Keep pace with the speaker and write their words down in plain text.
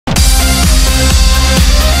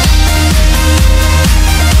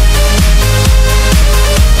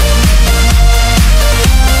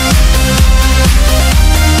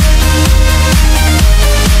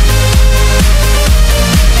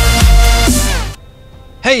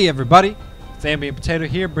Hey everybody, it's Ambient Potato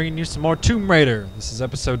here bringing you some more Tomb Raider. This is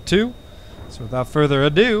episode 2, so without further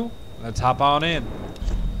ado, let's hop on in.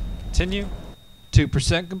 Continue,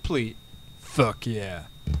 2% complete. Fuck yeah.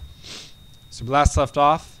 So we last left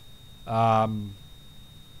off,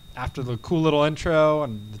 after the cool little intro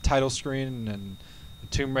and the title screen and the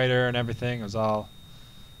Tomb Raider and everything, it was all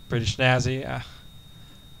pretty snazzy.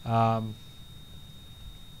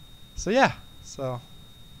 So yeah, so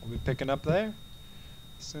we'll be picking up there.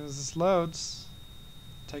 As soon as this loads,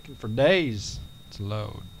 taking for days to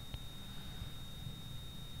load.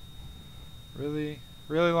 Really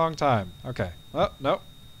long time. Okay. Oh, nope.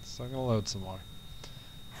 Still gonna load some more.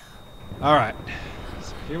 Alright.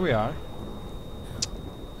 So here we are.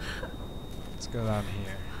 Let's go down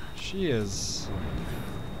here. She is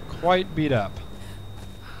quite beat up.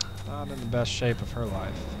 Not in the best shape of her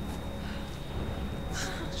life.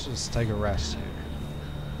 Let's just take a rest here.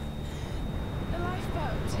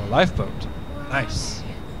 Oh, a lifeboat. Nice.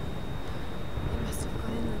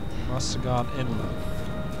 Must have gone inland.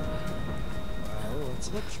 Well, let's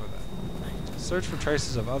look for them. Search for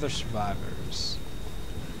traces of other survivors.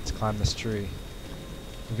 Let's climb this tree.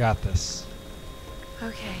 We got this.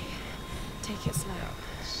 Okay. Take it slow.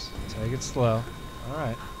 Take it slow.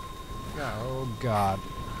 Alright. Oh god.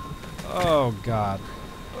 Oh god.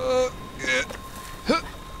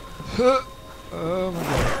 Oh my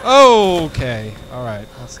god. Oh, okay. Alright,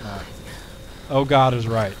 that's not. Oh god is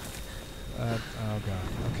right. Oh god.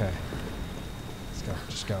 Okay. Let's go.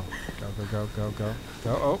 Just go. Go. Go.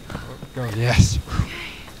 Oh, go. Yes.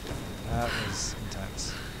 That was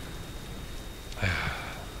intense.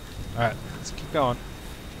 Alright, let's keep going.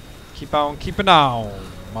 Keep on keeping on,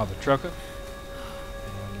 mother trucker.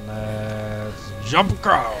 And let's jump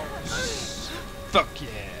across. Fuck yeah.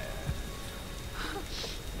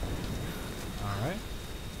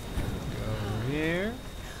 Here.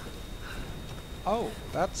 Oh,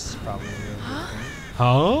 that's probably a good thing.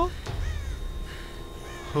 Huh?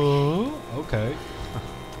 Okay.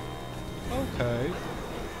 Okay.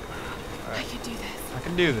 Right. I can do this. I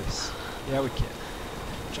can do this. Yeah, we can.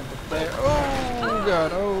 Jump up there. Oh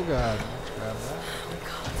god, oh god. Let's grab that.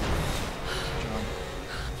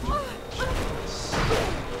 Jump.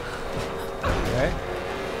 Okay.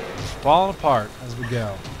 Falling apart as we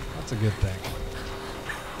go. That's a good thing.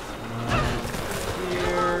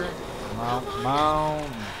 Mount.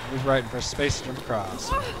 Move right and press space to jump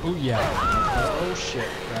across. Oh yeah. Oh shit.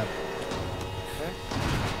 Grab it. Okay.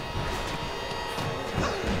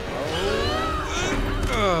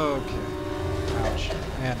 Oh. Okay. Ouch.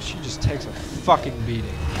 Man, she just takes a fucking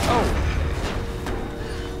beating. Oh.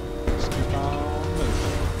 Okay. Just keep on moving.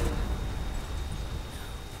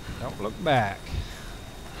 Don't look back.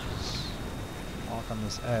 Just walk on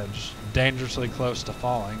this edge. Dangerously close to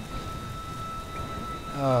falling.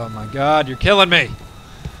 Oh my god, you're killing me!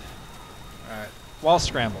 Alright, wall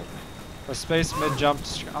scramble. Press space mid-jump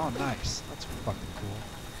to oh, nice. That's fucking cool.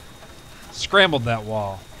 Scrambled that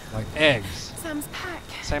wall. Like eggs. Sam's pack.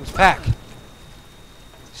 Sam's pack.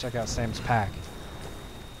 Let's check out Sam's pack.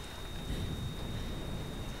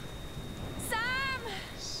 Sam!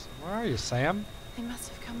 Where are you, Sam? They must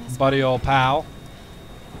have come this Buddy way. old pal.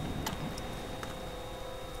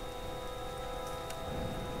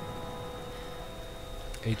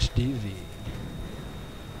 HDV,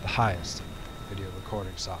 the highest video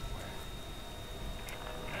recording software.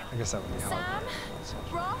 I guess that would be hard. Sam?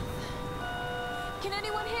 Roth? Can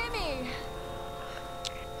anyone hear me?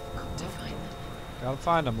 Got to find them. Gotta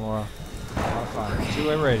find them, Laura. Gotta find them.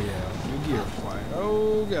 Two-way radio. New gear required.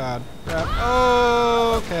 Oh god. Crap.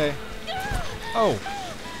 Oh, okay. Oh.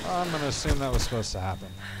 I'm gonna assume that was supposed to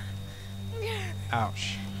happen.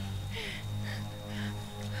 Ouch.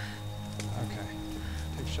 Okay.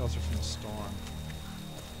 Take shelter from the storm.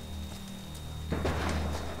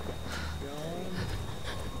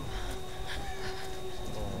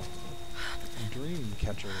 Little dream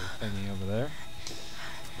catcher thingy over there.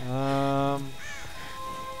 I'm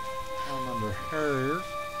under her.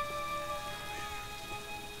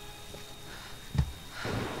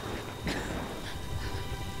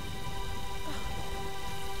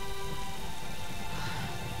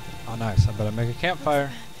 Oh, nice. I better make a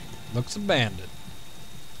campfire. Looks abandoned.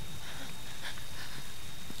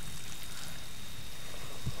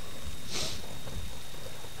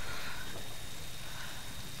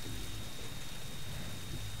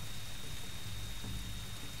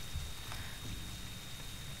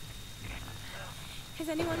 Is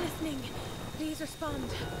anyone listening? Please respond.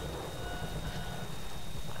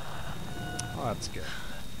 Oh, that's good.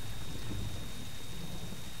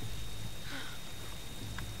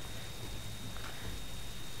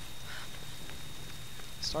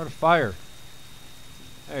 Start a fire.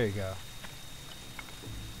 There you go.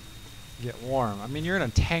 Get warm. I mean, you're in a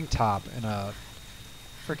tank top in a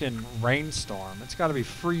freaking rainstorm. It's got to be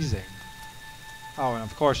freezing. Oh, and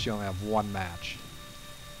of course you only have one match.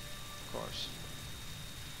 Of course.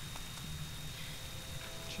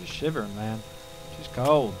 She's shivering, man. She's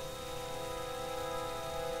cold.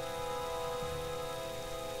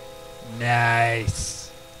 Nice.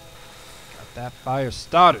 Got that fire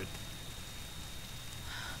started.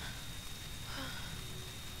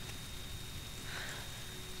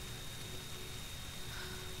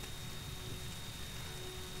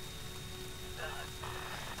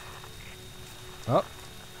 Oh.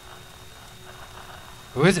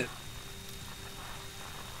 Who is it?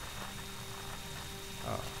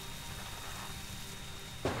 Oh.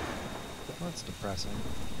 That's depressing.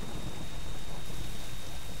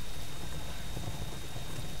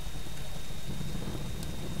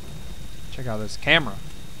 Check out this camera.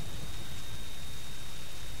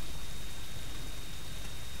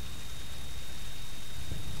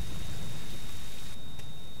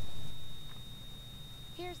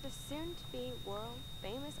 Here's the soon-to-be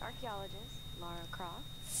world-famous archaeologist, Lara Croft.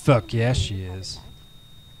 Fuck yeah, she is.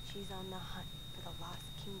 She's on the hunt for the lost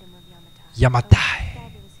kingdom of Yamatai. Yamatai.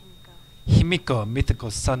 Fabulous Himiko. Himiko,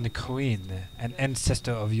 mythical sun queen, an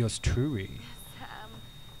ancestor of yours truly. Sam,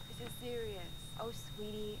 this is serious. Oh,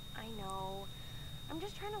 sweetie, I know. I'm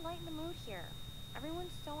just trying to lighten the mood here.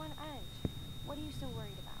 Everyone's so on edge. What are you so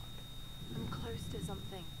worried about? I'm close to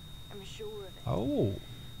something. I'm sure of it. Oh.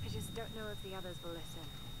 I just don't know if the others will listen.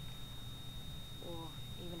 Or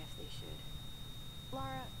even if they should.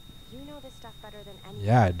 Lara, you know this stuff better than anyone.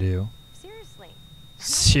 Yeah, I do. Seriously.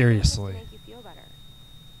 Seriously. To make you feel better.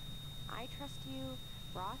 I trust you.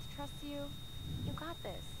 Roth trusts you. You got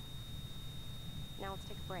this. Now let's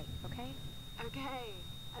take a break, okay? Okay.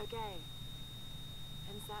 Okay.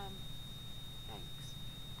 And Sam, thanks.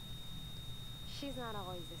 She's not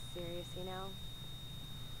always this serious, you know?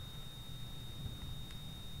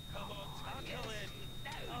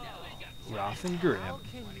 Roth and Grimm. How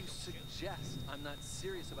can you suggest I'm not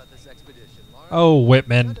serious about this expedition, Lara? Oh,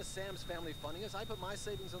 Whitman. Does Sam's family funding us? I put my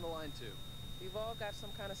savings on the line too. We've all got some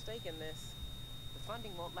kind of stake in this. The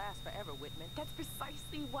funding won't last forever, Whitman. That's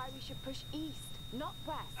precisely why we should push east, not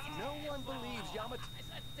west. No one believes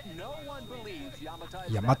Yamatai. No one believes Yamatai.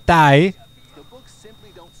 Yamatai. The books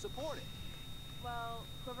simply don't support it. Well,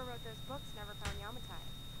 whoever wrote those books never found Yamatai.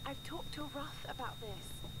 I've talked to Roth about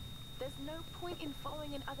this. There's no point in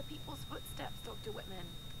following in other people's footsteps, Dr. Whitman.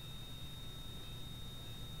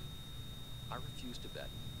 I refuse to bet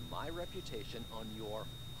my reputation on your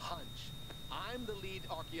hunch. I'm the lead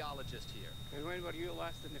archaeologist here. And when were you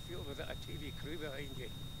last in the field without a TV crew behind you?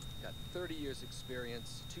 Got 30 years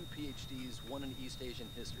experience, 2 PhDs, 1 in East Asian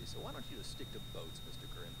history. So why don't you just stick to boats, Mr.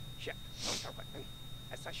 Grimm? Ship, Dr. Whitman.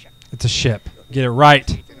 It's a ship. It's a ship. Get it right.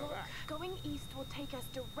 Need to know Look, that. going east will take us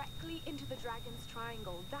directly into the Dragon's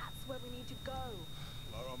Triangle. That's where we need to go.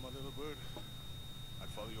 Lara, my little bird. I'd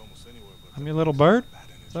follow you almost anywhere, but I'm your little bird?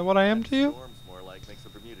 Is that what I am to you? Storms more like makes the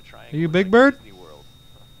Bermuda Triangle Are you look Big like Bird? Disney World.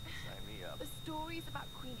 Sign me up. The stories about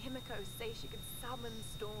Queen Himiko say she could summon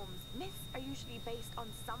storms. Myths are usually based on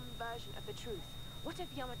some version of the truth. What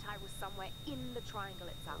if Yamatai was somewhere in the triangle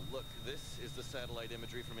itself? Look, this is the satellite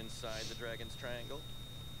imagery from inside the Dragon's Triangle.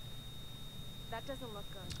 That doesn't look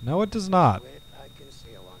good. No, it does not. Wait, I can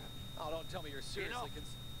sail on it. Oh, don't tell me you're seriously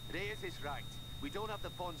Reyes is right. We don't have the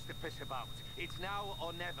funds to piss about. It's now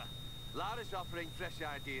or never. Lara's offering fresh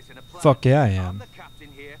ideas and a plan. Fuck yeah, I I'm am. the captain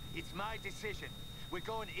here. It's my decision. We're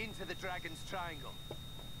going into the Dragon's Triangle.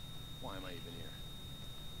 Why am I even here?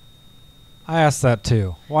 I asked that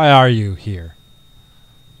too. Why are you here?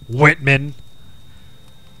 Whitman.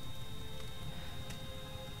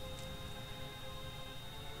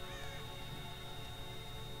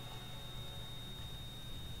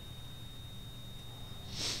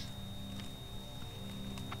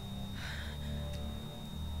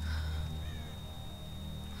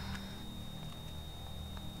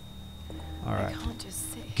 Alright. I can't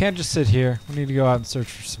just sit. Can't just sit here. We need to go out and search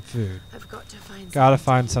for some food. I've got to find. Gotta something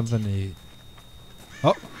find to eat. something to eat.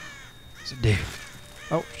 Oh. It's a deer.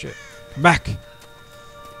 Oh, shit. Come back.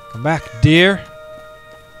 Come back, deer.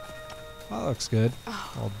 Oh, that looks good.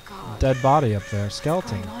 Oh, Well, God. dead body up there.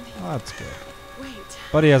 Skeleton. going on here? Oh, that's good. Wait.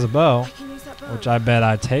 But he has a bow, I can use that bow. which I bet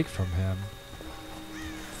I take from him.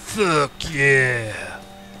 Fuck yeah.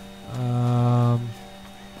 How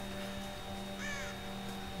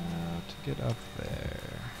to get up there?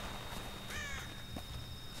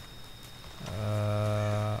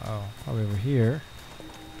 Oh, probably over here.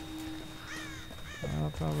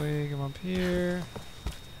 I'll probably come up here.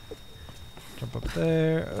 Jump Jump up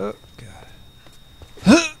there. Oh,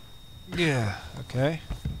 God. Yeah, okay.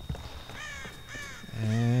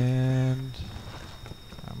 And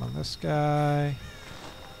I'm on this guy.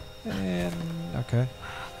 And, okay.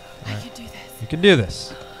 I can do this. You can do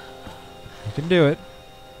this. You can do it.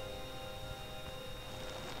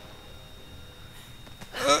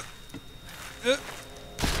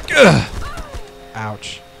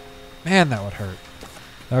 Ouch. Man, that would hurt.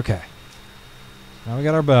 Okay. Now we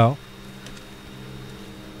got our bow.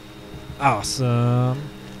 Awesome.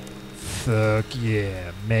 Fuck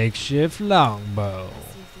yeah. Makeshift longbow.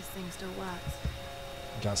 See if this thing still works.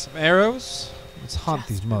 Got some arrows. Let's hunt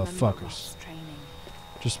these Just remember motherfuckers. Roth's training.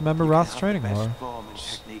 Just remember You Roth's can training, have the Laura. best form and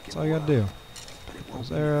technique That's in all the you gotta world, do. but it won't Those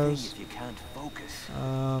be a thing arrows. if you can't focus.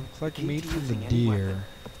 Collect Key meat to from the using any weapon deer.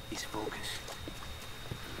 is focus.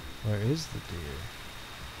 Where is the deer?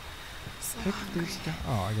 So Pick hungry. these guys.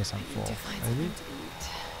 Oh, I guess I'm I need full. to find Maybe? something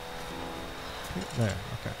to eat. There,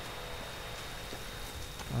 okay.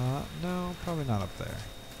 No, probably not up there.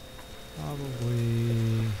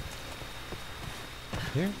 Probably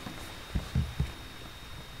here?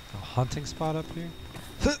 A hunting spot up here?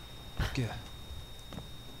 Yeah.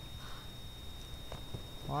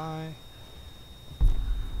 Why?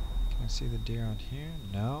 Can I see the deer on here?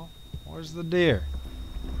 No. Where's the deer?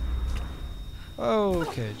 Oh,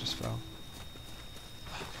 okay, just fell.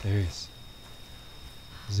 There he is.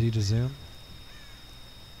 Z to zoom.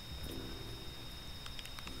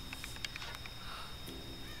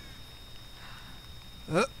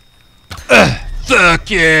 Fuck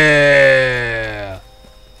yeah!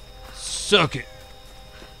 Suck it.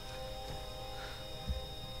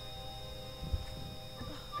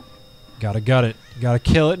 Gotta gut it. Gotta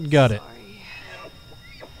kill it and gut it.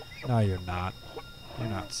 Sorry. No, you're not. You're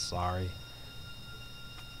not sorry.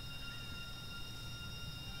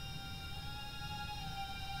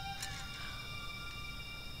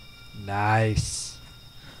 Nice.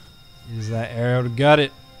 Use that arrow to gut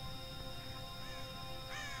it.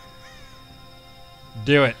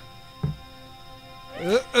 Do it.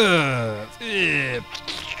 Yeah.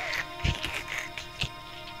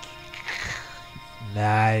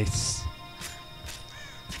 Nice.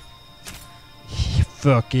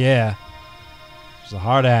 Fuck yeah. She's a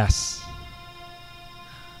hard ass.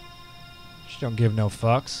 She don't give no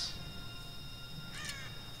fucks.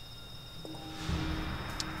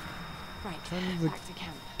 Right. Turn to the Back to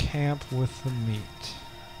camp. camp with the meat.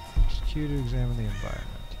 It's Q to examine the environment.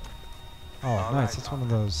 Oh, All nice. right, That's one of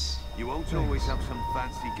those. You won't Thanks. always have some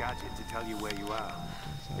fancy gadget to tell you where you are.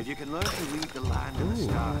 If you can learn to read the land and the Ooh,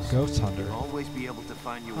 stars, ghost hunter. you'll always be able to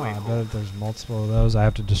find your Oh, way I home. bet there's multiple of those I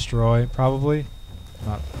have to destroy, probably.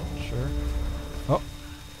 Not sure. Oh.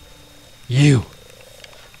 You!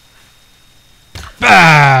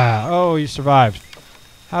 Bah! Oh, you survived.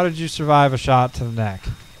 How did you survive a shot to the neck?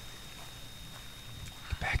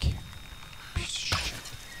 Get back here. Piece of shit.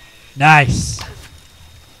 Nice!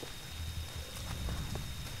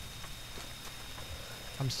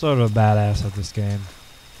 I'm sort of a badass at this game.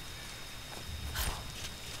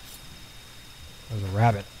 There's a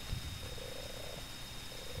rabbit.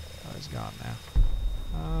 Oh, he's gone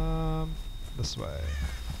now. This way.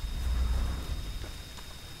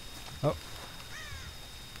 Oh.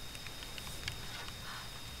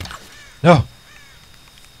 No!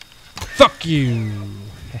 Fuck you!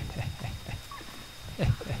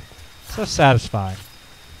 So satisfying.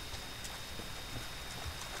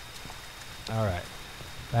 Alright.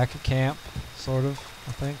 Back at camp, sort of,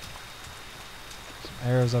 I think. Some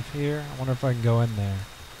arrows up here. I wonder if I can go in there.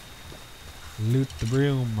 Loot the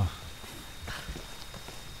broom.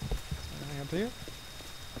 Anything up here?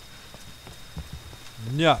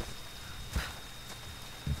 Yeah.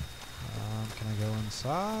 Can I go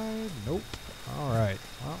inside? Nope. Alright,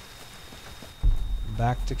 well.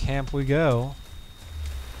 Back to camp we go.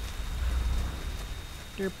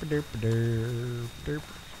 Derp derp derp derp.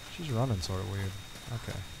 She's running sort of weird.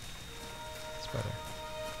 Okay. It's better.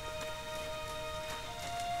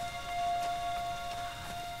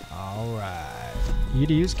 Alright. E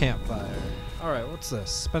to use campfire. Alright, what's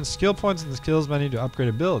this? Spend skill points in the skills menu to upgrade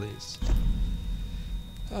abilities.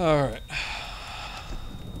 Alright.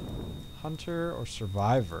 Hunter or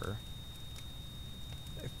survivor.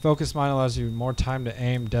 A focus mine allows you more time to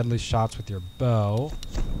aim deadly shots with your bow.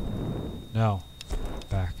 No.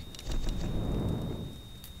 Back.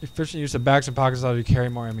 Efficient use of bags and pockets allows you to carry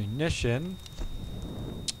more ammunition.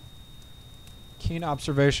 Keen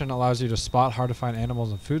observation allows you to spot hard to find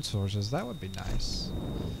animals and food sources. That would be nice.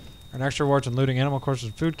 Earn extra rewards in looting animal courses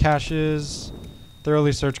and food caches.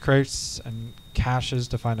 Thoroughly search crates and caches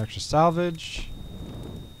to find extra salvage.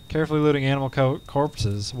 Carefully looting animal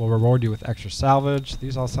corpses will reward you with extra salvage.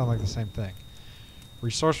 These all sound like the same thing.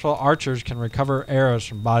 Resourceful archers can recover arrows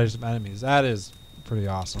from bodies of enemies. That is pretty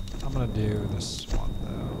awesome. I'm going to do this one,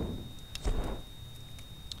 though.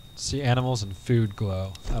 See animals and food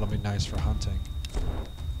glow. That'll be nice for hunting.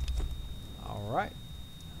 All right.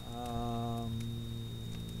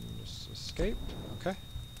 Just escape. Okay.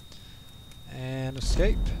 And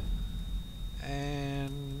escape.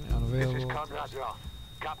 And unavailable. This is Conrad Roth,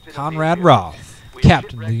 Captain Conrad of the Roth, We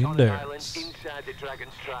Captain of shipwrecked the on an island Endurance. inside the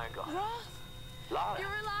Dragon's Triangle. Roth, Lara, you're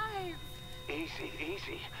alive! easy,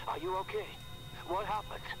 easy. Are you okay? What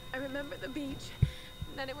happened? I remember the beach.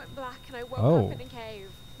 And then it went black and I woke Oh. up in a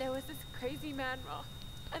cave. There was this crazy man, Roth,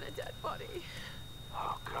 and a dead body.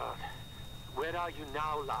 Oh, God. Where are you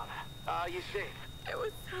now, Lara? Are you safe? It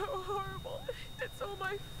was so horrible. It's all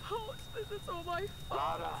my fault. This is all my fault.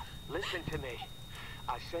 Lara, listen to me.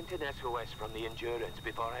 I sent an SOS from the Endurance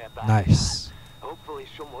before I abandoned. Nice. Hopefully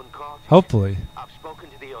someone caught it. Hopefully. I've spoken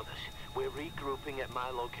to the others. We're regrouping at my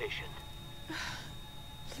location.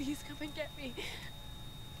 Please come and get me.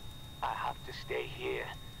 I have to stay here.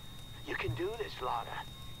 You can do this, Lara.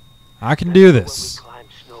 I can do Remember this. When we climbed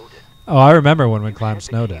Snowden. Oh, I remember when we You climbed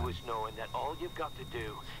said the key Snowden. was knowing that all you've got to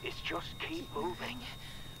do is just keep moving.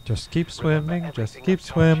 Just keep Remember swimming, just everything keep I've taught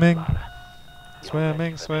you, swimming. Lara. You're Swimming,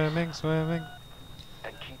 ready for swimming, this. swimming.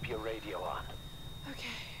 And keep your radio on. Okay.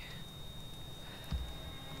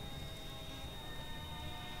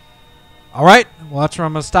 All right. Well, that's where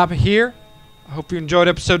I'm going to stop it here. I hope you enjoyed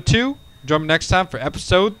episode 2. Join me next time for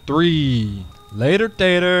episode 3. Later,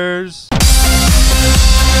 taters.